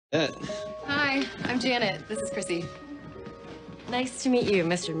Hi, I'm Janet. This is Chrissy. Nice to meet you,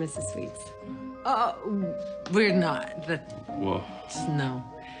 Mr. and Mrs. Sweets. We're not, but Whoa. no.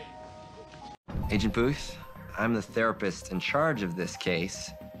 Agent Booth, I'm the therapist in charge of this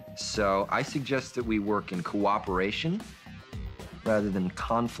case, so I suggest that we work in cooperation rather than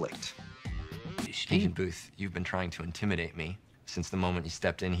conflict. Agent Booth, you've been trying to intimidate me since the moment you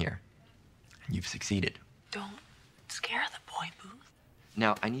stepped in here. You've succeeded. Don't scare the boy, Booth.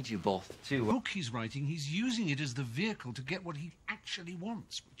 Now, I need you both to... The book he's writing, he's using it as the vehicle to get what he actually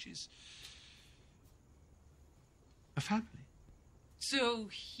wants, which is a family. So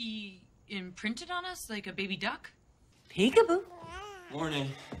he imprinted on us like a baby duck? Peekaboo. Morning.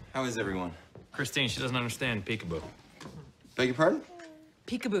 How is everyone? Christine, she doesn't understand peekaboo. Beg your pardon?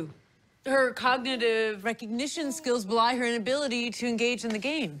 Peekaboo. Her cognitive recognition skills belie her inability to engage in the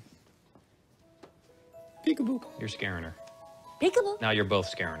game. Peekaboo. You're scaring her. Peekaboo. Now you're both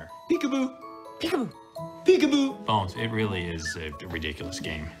scaring her. Peekaboo. Peekaboo. Peekaboo. Bones, it really is a ridiculous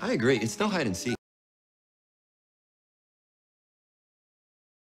game. I agree. It's no hide and seek.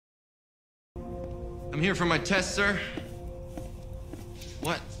 I'm here for my test, sir.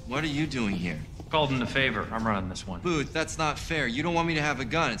 What? What are you doing here? Called in a favor. I'm running this one. Booth, that's not fair. You don't want me to have a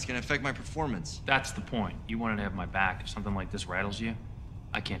gun. It's gonna affect my performance. That's the point. You wanted to have my back. If something like this rattles you,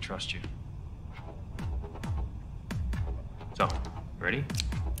 I can't trust you. So, ready?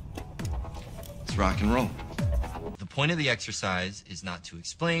 Let's rock and roll. The point of the exercise is not to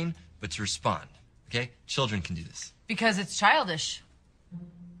explain, but to respond. Okay? Children can do this. Because it's childish.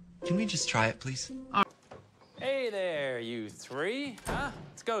 Can we just try it, please? Hey there, you three. Huh?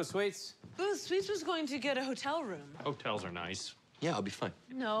 Let's go, Sweets. Booth, Sweets was going to get a hotel room. Hotels are nice. Yeah, I'll be fine.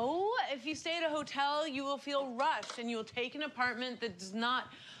 No, if you stay at a hotel, you will feel rushed and you will take an apartment that does not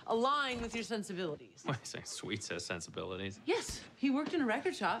align with your sensibilities. What is that? Sweet says sensibilities. Yes, he worked in a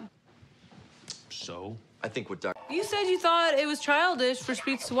record shop. So? I think what Doc... You said you thought it was childish for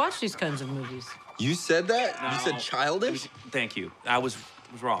Sweets to watch these kinds of movies. You said that? No. You said childish? Thank you. I was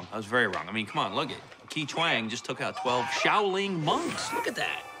wrong. I was very wrong. I mean, come on, look it. Qi Chuang just took out 12 Shaolin monks. Look at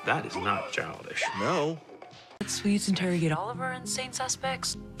that. That is not childish. No. Let Sweets interrogate all of our insane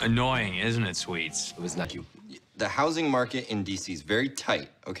suspects. Annoying, isn't it, Sweets? It was not you. The housing market in D.C. is very tight,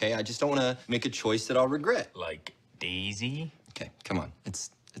 okay? I just don't want to make a choice that I'll regret. Like Daisy? Okay, come on.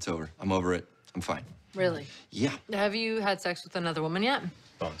 It's over. I'm over it. I'm fine. Really? Yeah. Have you had sex with another woman yet?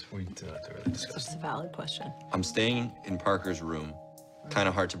 Bones, we need to really discuss. It's a valid question. I'm staying in Parker's room. Kind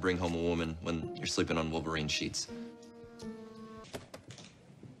of hard to bring home a woman when you're sleeping on Wolverine sheets.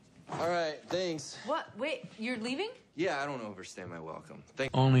 All right, thanks. What? Wait, you're leaving? Yeah, I don't overstay my welcome.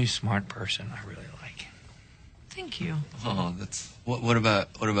 Only smart person I really like. Thank you. Oh, that's... What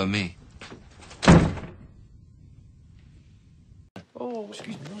about me? Oh,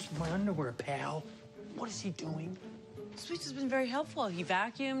 excuse me. Those are my underwear, pal. What is he doing? Sweets has been very helpful. He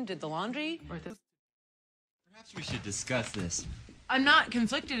vacuumed, did the laundry. Perhaps we should discuss this. I'm not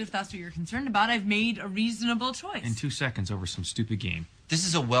conflicted if that's what you're concerned about. I've made a reasonable choice. In 2 seconds over some stupid game. This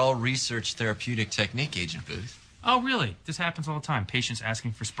is a well-researched therapeutic technique, Agent Booth. Oh, really? This happens all the time. Patients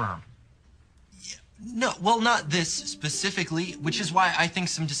asking for sperm. No, well, not this specifically, which is why I think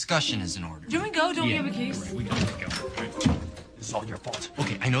some discussion is in order. Do we go? Don't we have a case? Right, we gotta go. Right. This is all your fault.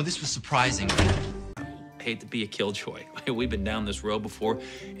 Okay, I know this was surprising. Hate to be a killjoy. We've been down this road before,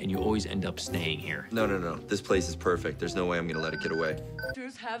 and you always end up staying here. No. This place is perfect. There's no way I'm gonna let it get away.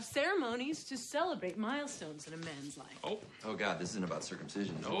 Doctors have ceremonies to celebrate milestones in a man's life. Oh, God, this isn't about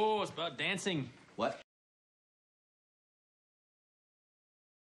circumcision. Oh, it's about dancing. What?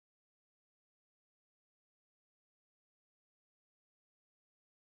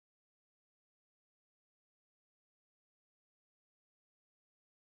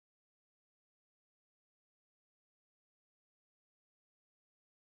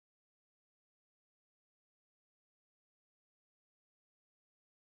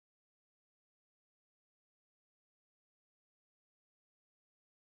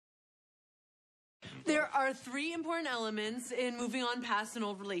 There are 3 important elements in moving on past an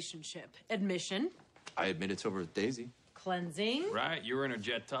old relationship. Admission, I admit it's over with Daisy. cleansing, Right, you were in a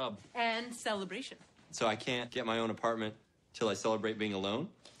jet tub. and celebration. So I can't get my own apartment till I celebrate being alone?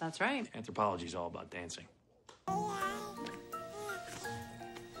 That's right. Anthropology is all about dancing.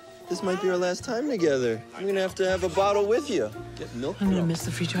 This might be our last time together. I'm gonna have to have a bottle with you. Get milk. I'm gonna miss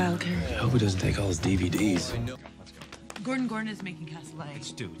the free childcare. I hope he doesn't take all his DVDs. Gordon is making cassoulet.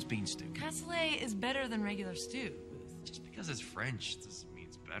 Stew, it's bean stew. Cassoulet is better than regular stew. Just because it's French doesn't mean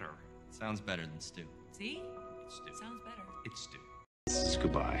it's better. It sounds better than stew. See? It's stew. Sounds better. It's stew. It's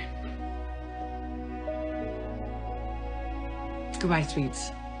goodbye. Goodbye, Sweets.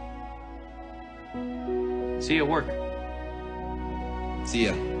 See you at work. See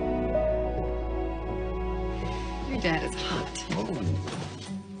ya. Your dad is hot.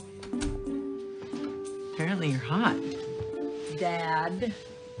 Apparently you're hot. Dad.